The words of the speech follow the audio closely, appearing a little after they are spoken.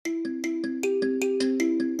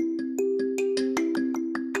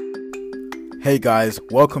Hey guys,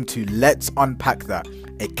 welcome to Let's Unpack That,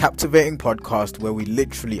 a captivating podcast where we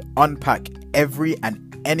literally unpack every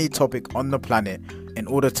and any topic on the planet in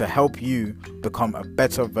order to help you become a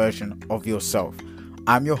better version of yourself.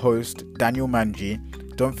 I'm your host, Daniel Manji.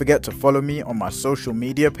 Don't forget to follow me on my social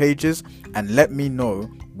media pages and let me know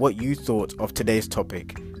what you thought of today's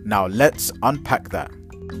topic. Now let's unpack that.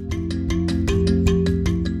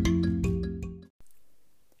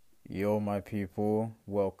 Yo, my people,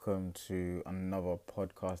 welcome to another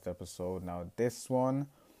podcast episode. Now, this one,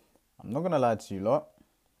 I'm not gonna lie to you lot.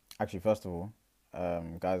 Actually, first of all,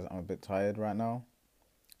 guys, I'm a bit tired right now.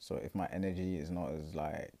 So if my energy is not as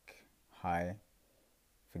high,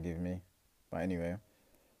 forgive me. But anyway,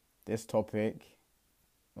 this topic,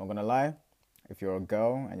 I'm not gonna lie, if you're a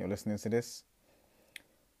girl and you're listening to this,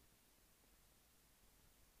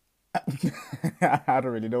 I don't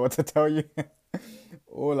really know what to tell you.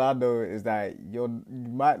 All I know is that you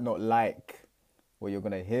might not like what you're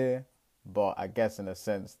going to hear, but I guess in a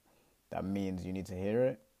sense that means you need to hear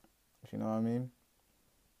it, if you know what I mean.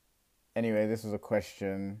 Anyway, this was a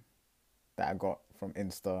question that I got from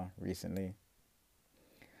Insta recently.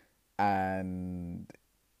 And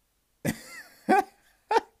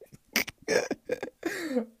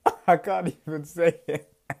I can't even say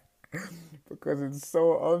it because it's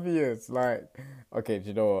so obvious. Okay, do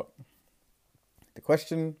you know what? The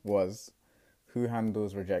question was, who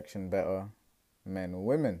handles rejection better, men or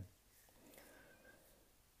women?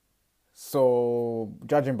 So,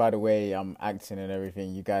 judging by the way I'm acting and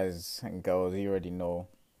everything, you guys and girls, you already know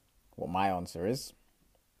what my answer is.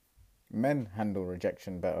 Men handle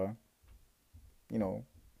rejection better. You know,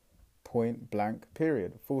 point blank,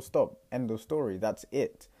 period. Full stop. End of story. That's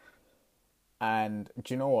it. And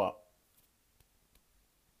do you know what?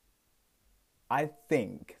 I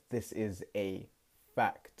think this is a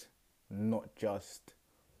fact, not just,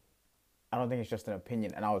 I don't think it's just an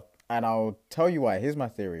opinion, and I'll tell you why. Here's my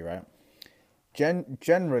theory, right?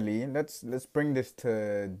 Generally, let's bring this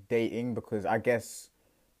to dating, because I guess,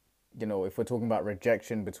 you know, if we're talking about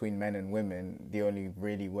rejection between men and women, the only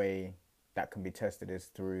really way that can be tested is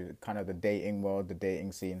through kind of the dating world, the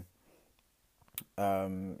dating scene.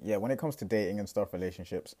 When it comes to dating and stuff,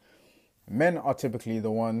 relationships, men are typically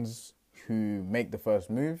the ones who make the first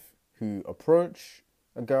move, who approach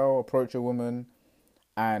a girl, approach a woman,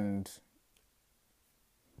 and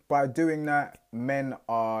by doing that, men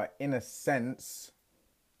are, in a sense,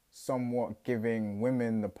 somewhat giving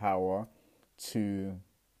women the power to,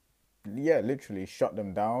 literally shut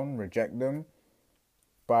them down, reject them,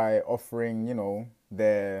 by offering,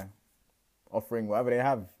 offering whatever they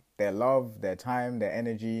have, their love, their time, their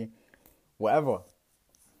energy, whatever.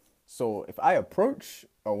 So if I approach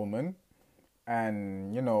a woman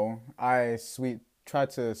and, I try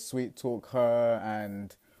to sweet talk her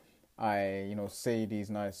and I, say these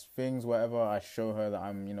nice things, whatever, I show her that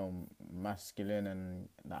I'm, masculine and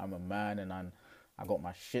that I'm a man and I got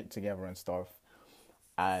my shit together and stuff.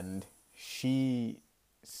 And she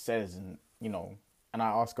says, and I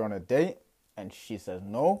ask her on a date and she says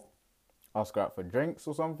no. Ask her out for drinks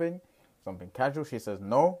or something casual. She says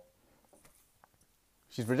no.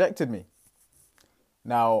 She's rejected me.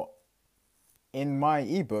 Now, in my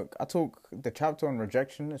ebook, the chapter on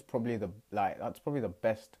rejection is probably that's probably the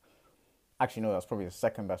best. Actually, no, that's probably the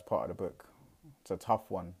second best part of the book. It's a tough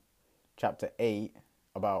one. Chapter 8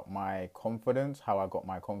 about my confidence, how I got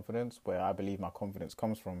my confidence, where I believe my confidence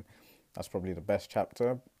comes from. That's probably the best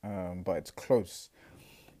chapter, but it's close.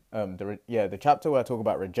 The chapter where I talk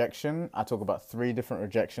about rejection, I talk about 3 different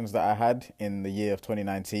rejections that I had in the year of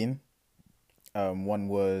 2019. One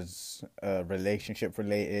was relationship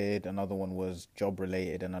related, another one was job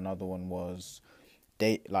related, and another one was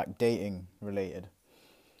dating related.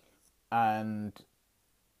 And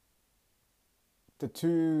the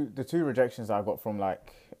two rejections that I got from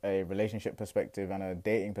a relationship perspective and a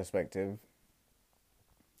dating perspective,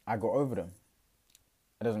 I got over them.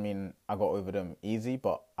 It doesn't mean I got over them easy,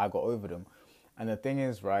 but I got over them. And the thing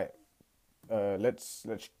is, right, let's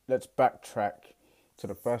backtrack to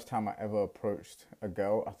the first time I ever approached a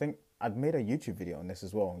girl. I think I'd made a YouTube video on this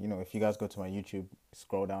as well. If you guys go to my YouTube,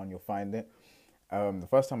 scroll down, you'll find it. The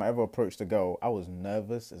first time I ever approached a girl, I was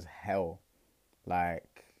nervous as hell.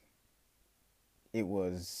 It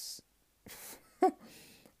was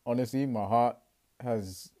honestly, my heart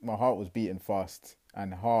was beating fast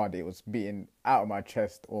and hard. It was beating out of my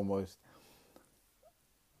chest almost.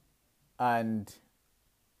 And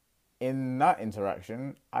in that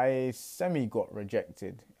interaction, I got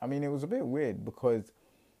rejected. I mean, it was a bit weird because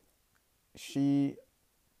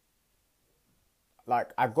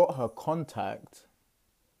I got her contact,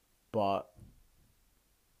 but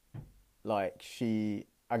like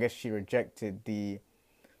I guess she rejected the,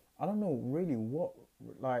 I don't know really what,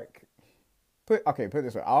 like, put it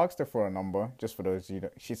this way. I asked her for a number, just for those you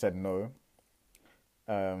don't, she said no.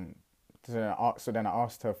 Um, so then I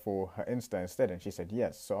asked her for her Insta instead, and she said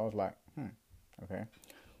yes. So I was like, okay.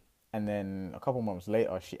 And then a couple months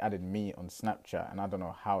later, she added me on Snapchat, and I don't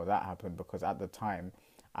know how that happened because at the time,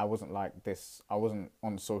 I wasn't like this. I wasn't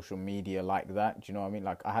on social media like that. Do you know what I mean?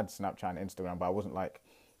 Like I had Snapchat and Instagram, but I wasn't like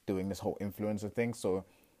doing this whole influencer thing. So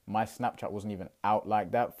my Snapchat wasn't even out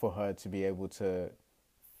like that for her to be able to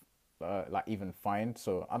like even find.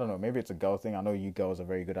 So I don't know. Maybe it's a girl thing. I know you girls are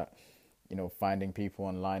very good at finding people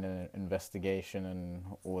online and investigation and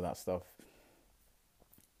all that stuff.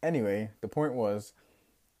 Anyway, the point was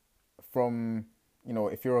from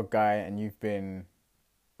if you're a guy and you've been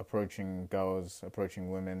approaching girls, approaching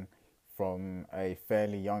women from a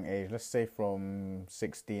fairly young age, let's say from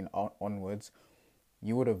 16 onwards,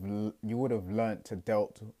 you would have learnt to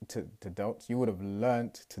dealt you would have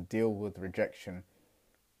learnt to deal with rejection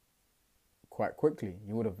quite quickly.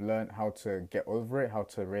 You would have learnt how to get over it, how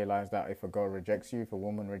to realize that if a girl rejects you, if a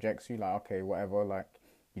woman rejects you, like okay, whatever, like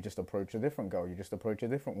you just approach a different girl, you just approach a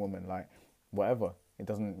different woman, like whatever. It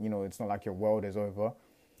doesn't, it's not like your world is over.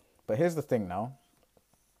 But here's the thing now.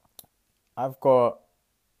 I've got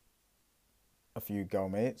a few girl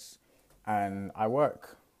mates and I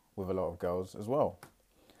work with a lot of girls as well.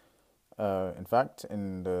 In fact,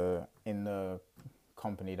 in the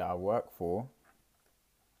company that I work for,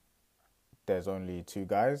 there's only two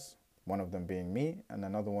guys, one of them being me and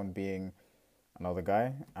another one being another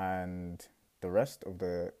guy, and the rest of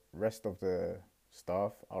the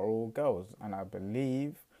staff are all girls. And I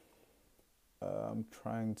believe I'm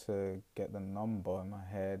trying to get the number in my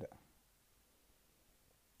head.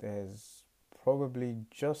 There's probably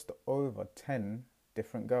just over 10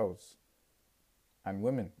 different girls and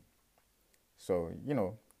women. So,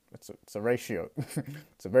 it's a ratio.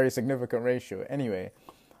 It's a very significant ratio. Anyway,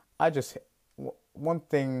 one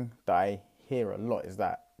thing that I hear a lot is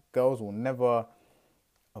that girls will never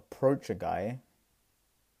approach a guy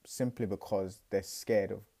simply because they're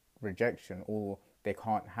scared of rejection, or they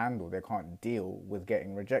can't deal with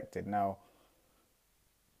getting rejected. Now,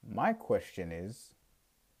 my question is,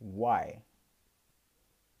 why?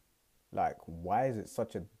 Like, why is it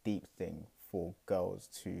such a deep thing for girls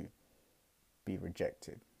to be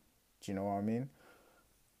rejected? Do you know what I mean?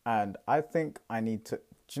 And I think I need to, do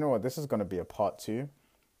you know what? This is going to be a part 2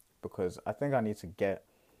 because I think I need to get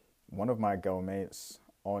one of my girl mates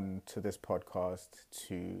on to this podcast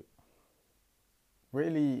to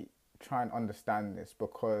really try and understand this,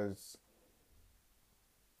 because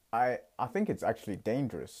I think it's actually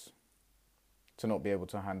dangerous to not be able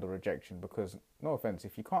to handle rejection, because no offense,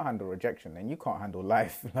 if you can't handle rejection, then you can't handle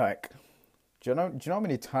life. Like, do you know how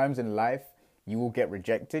many times in life you will get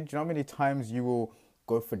rejected? Do you know how many times you will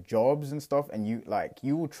go for jobs and stuff and you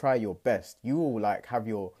will try your best. You will like have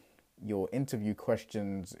your interview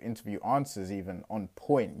questions, interview answers even on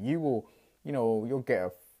point. You will, you'll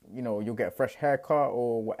get a fresh haircut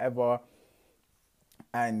or whatever,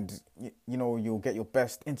 and you'll get your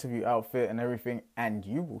best interview outfit and everything, and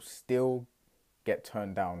you will still get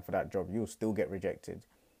turned down for that job. You'll still get rejected.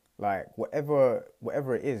 Like whatever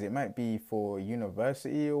it is, it might be for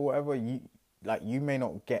university or whatever. You may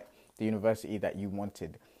not get the university that you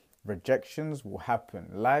wanted. Rejections will happen.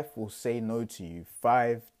 Life will say no to you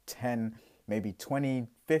 5, 10, maybe 20,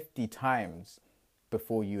 50 times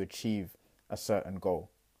before you achieve a certain goal.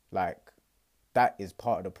 Like, that is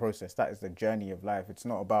part of the process. That is the journey of life. It's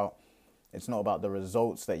not about the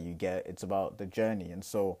results that you get. It's about the journey. And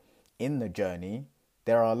so in the journey,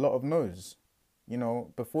 there are a lot of no's.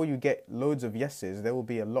 Before you get loads of yeses, there will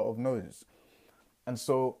be a lot of no's. And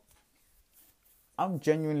so I'm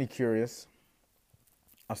genuinely curious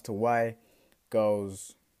as to why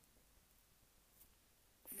girls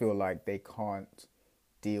feel like they can't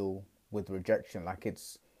deal with rejection, like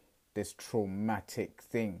it's this traumatic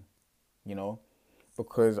thing,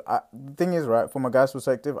 because the thing is, right, from a guy's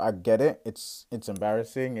perspective, I get it. It's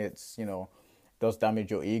embarrassing. It's, does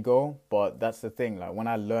damage your ego. But that's the thing. Like, when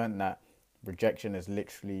I learned that rejection is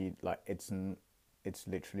literally like, it's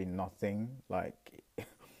literally nothing. Like,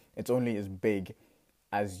 it's only as big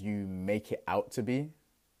as you make it out to be.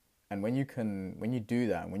 And when you do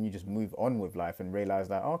that, when you just move on with life and realize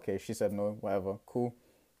that, okay, she said no, whatever, cool,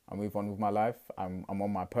 I move on with my life. I'm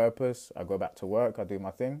on my purpose. I go back to work. I do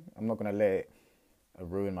my thing. I'm not gonna let it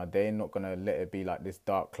ruin my day. I'm not gonna let it be like this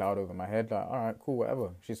dark cloud over my head. Like, all right, cool,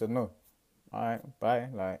 whatever. She said no. All right, bye.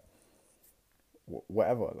 Like,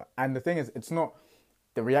 whatever. And the thing is, it's not.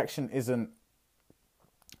 The reaction isn't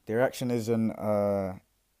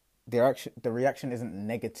the reaction isn't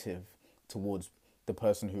negative towards the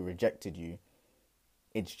person who rejected you.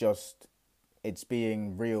 It's just, it's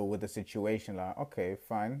being real with the situation. Like, okay,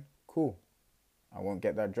 fine, cool. I won't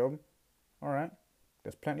get that job. All right.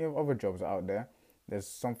 There's plenty of other jobs out there. There's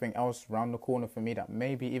something else round the corner for me that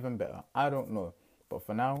may be even better. I don't know. But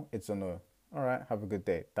for now, it's a no. All right, have a good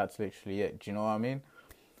day. That's literally it. Do you know what I mean?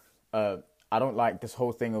 I don't like this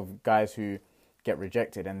whole thing of guys who get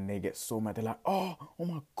rejected and they get so mad. They're like, oh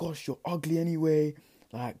my gosh, you're ugly anyway.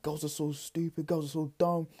 Like, girls are so stupid. Girls are so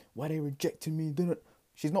dumb. Why they rejecting me?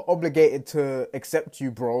 She's not obligated to accept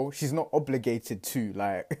you, bro. She's not obligated to,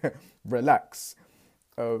 like, relax.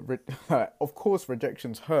 Of course,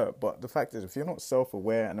 rejections hurt, but the fact is, if you're not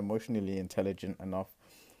self-aware and emotionally intelligent enough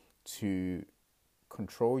to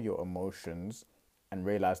control your emotions and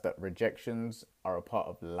realize that rejections are a part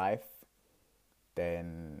of life,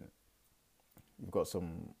 then you've got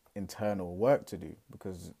some internal work to do,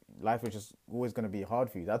 because life is just always going to be hard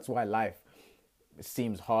for you. That's why life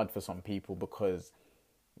seems hard for some people, because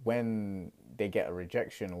when they get a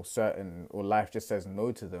rejection or life just says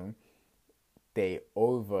no to them, they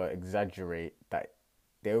over exaggerate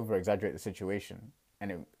the situation,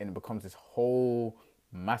 and it becomes this whole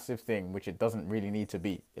massive thing, which it doesn't really need to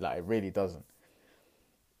be. Like, it really doesn't.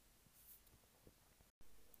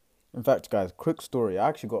 In fact, guys, quick story. I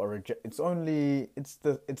actually got a reject. It's the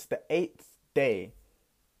 8th day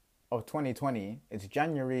of 2020. It's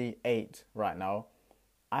January 8th right now.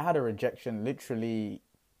 I had a rejection literally,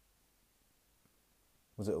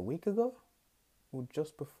 was it a week ago? Or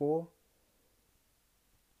just before?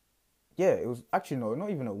 Yeah, it was actually, no, not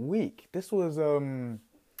even a week. This was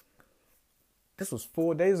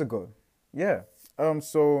 4 days ago. Yeah.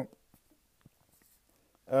 So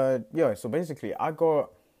basically I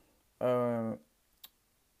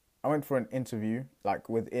went for an interview, like,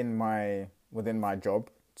 within my job,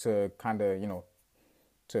 to kind of,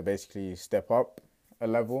 to basically step up a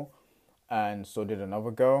level, and so did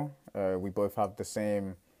another girl. We both have the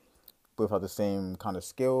same kind of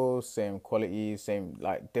skills, same qualities, same,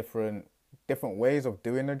 like, different ways of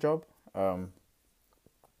doing the job.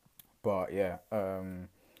 But yeah,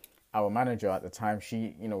 our manager at the time,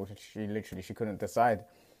 she couldn't decide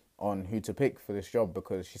on who to pick for this job,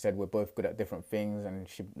 because she said we're both good at different things and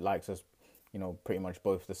she likes us, pretty much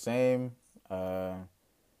both the same. There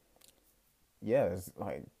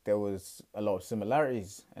was a lot of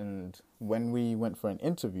similarities, and when we went for an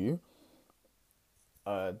interview,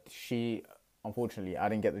 she, unfortunately, I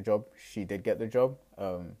didn't get the job. She did get the job,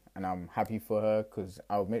 and I'm happy for her, because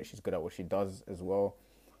I'll admit she's good at what she does as well,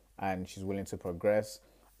 and she's willing to progress.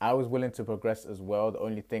 I was willing to progress as well. The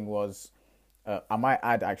only thing was, I might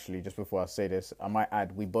add, actually, just before I say this,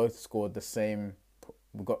 we both scored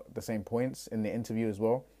we got the same points in the interview as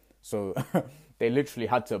well. So they literally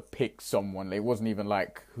had to pick someone. It wasn't even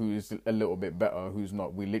like who's a little bit better, who's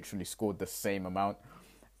not. We literally scored the same amount.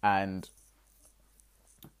 And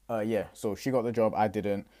so she got the job, I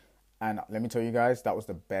didn't. And let me tell you guys, that was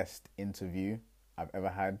the best interview I've ever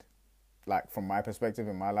had. Like, from my perspective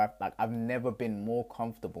in my life, like, I've never been more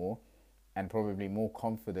comfortable and probably more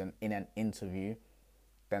confident in an interview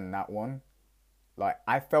than that one. Like,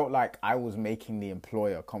 I felt like I was making the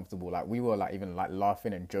employer comfortable. Like, we were, like, even, like,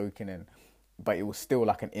 laughing and joking, but it was still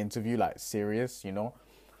like an interview, like, serious, It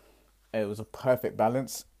was a perfect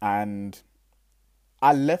balance, and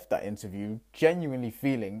I left that interview genuinely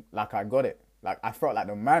feeling like I got it. Like, I felt like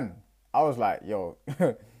the man. I was like, yo,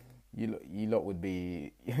 you lot would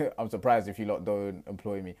be, I'm surprised if you lot don't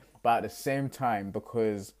employ me. But at the same time,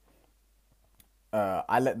 because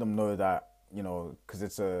I let them know that, because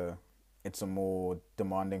it's a more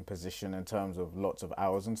demanding position in terms of lots of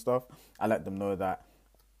hours and stuff. I let them know that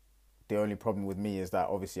the only problem with me is that,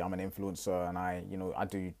 obviously, I'm an influencer, and I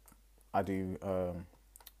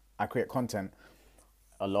create content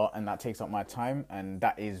a lot, and that takes up my time, and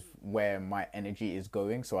that is where my energy is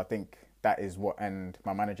going. So I think that is what, and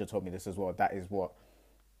my manager told me this as well, that is what,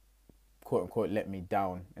 quote unquote, let me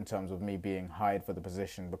down in terms of me being hired for the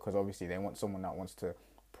position, because obviously they want someone that wants to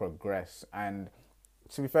progress. And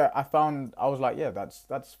to be fair, I was like, yeah,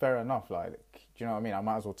 that's fair enough. Like, do you know what I mean? I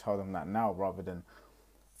might as well tell them that now, rather than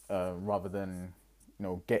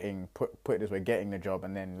getting put it this way, getting the job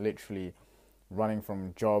and then literally running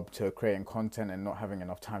from job to creating content and not having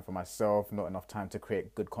enough time for myself, not enough time to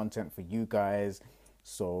create good content for you guys.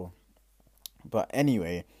 So, but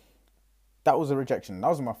anyway, that was a rejection. That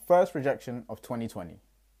was my first rejection of 2020.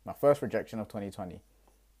 My first rejection of 2020.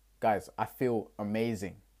 Guys, I feel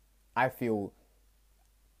amazing. I feel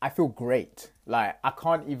great. Like, I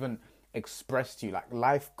can't even express to you. Like,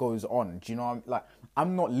 life goes on. Do you know what I'm like?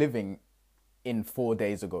 I'm not living in 4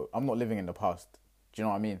 days ago. I'm not living in the past. Do you know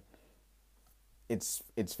what I mean? It's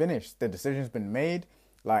finished. The decision's been made.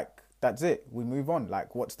 Like, that's it. We move on.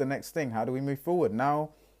 Like, what's the next thing? How do we move forward? Now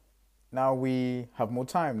we have more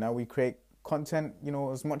time. Now we create content,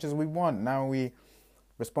 as much as we want. Now we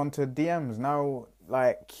respond to DMs. Now,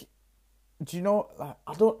 like, do you know, like,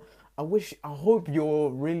 I hope you're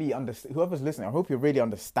really whoever's listening, I hope you're really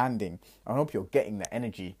understanding. I hope you're getting the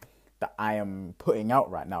energy that I am putting out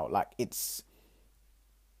right now. Like, it's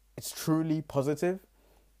truly positive.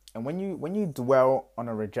 And when you dwell on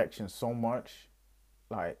a rejection so much,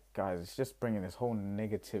 like, guys, it's just bringing this whole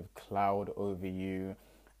negative cloud over you.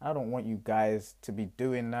 I don't want you guys to be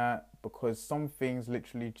doing that, because some things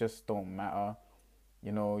literally just don't matter.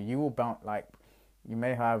 You will bounce, like, you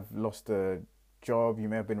may have lost a job, you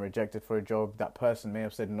may have been rejected for a job, that person may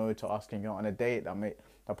have said no to asking you out on a date,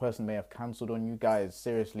 that person may have cancelled on you. Guys,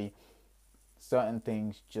 seriously, certain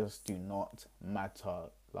things just do not matter.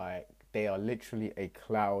 Like, they are literally a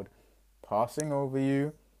cloud passing over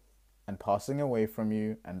you and passing away from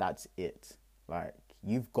you, and that's it. Like,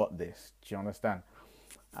 you've got this. Do you understand?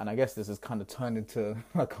 And I guess this has kind of turned into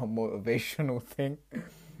like a motivational thing.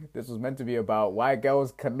 This was meant to be about why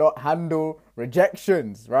girls cannot handle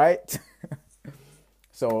rejections, right?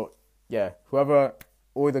 So, yeah,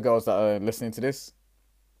 all the girls that are listening to this,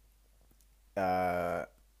 I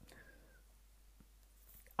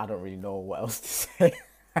don't really know what else to say.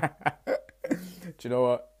 Do you know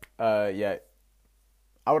what? Yeah,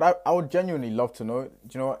 I would genuinely love to know. Do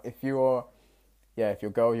you know what? If you're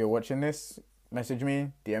girl, you're watching this, message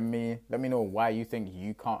me, DM me, let me know why you think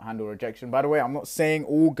you can't handle rejection. By the way, I'm not saying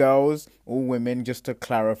all girls, all women, just to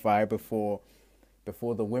clarify before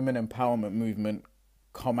the women empowerment movement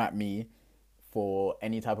come at me for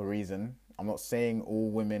any type of reason. I'm not saying all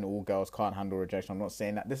women, all girls can't handle rejection. I'm not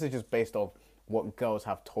saying that. This is just based off what girls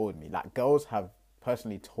have told me. Like, girls have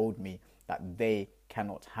personally told me that they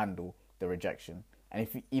cannot handle the rejection. And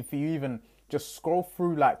if you even just scroll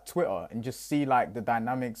through like Twitter and just see like the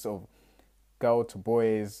dynamics of girls to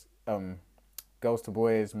boys, men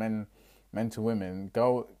to women,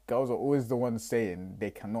 girls are always the ones saying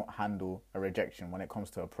they cannot handle a rejection when it comes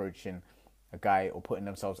to approaching a guy or putting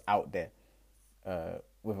themselves out there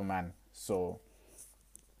with a man. So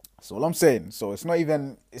that's all I'm saying. So it's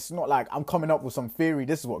not like I'm coming up with some theory.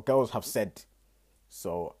 This is what girls have said.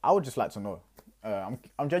 So I would just like to know.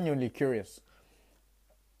 I'm genuinely curious,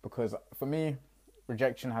 because for me,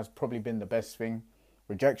 rejection has probably been the best thing.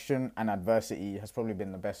 Rejection and adversity has probably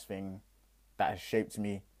been the best thing that has shaped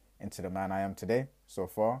me into the man I am today so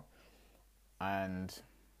far. And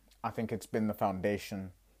I think it's been the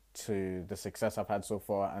foundation to the success I've had so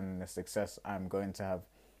far and the success I'm going to have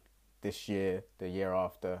this year, the year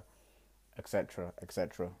after, etc.,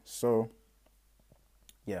 etc. So,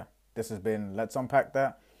 yeah, this has been Let's Unpack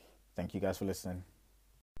That. Thank you guys for listening.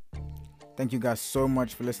 Thank you guys so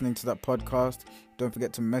much for listening to that podcast. Don't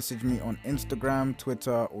forget to message me on Instagram,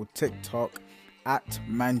 Twitter, or TikTok at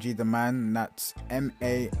Manji the Man. That's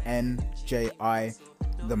MANJI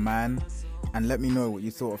the Man. And let me know what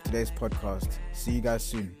you thought of today's podcast. See you guys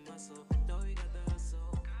soon.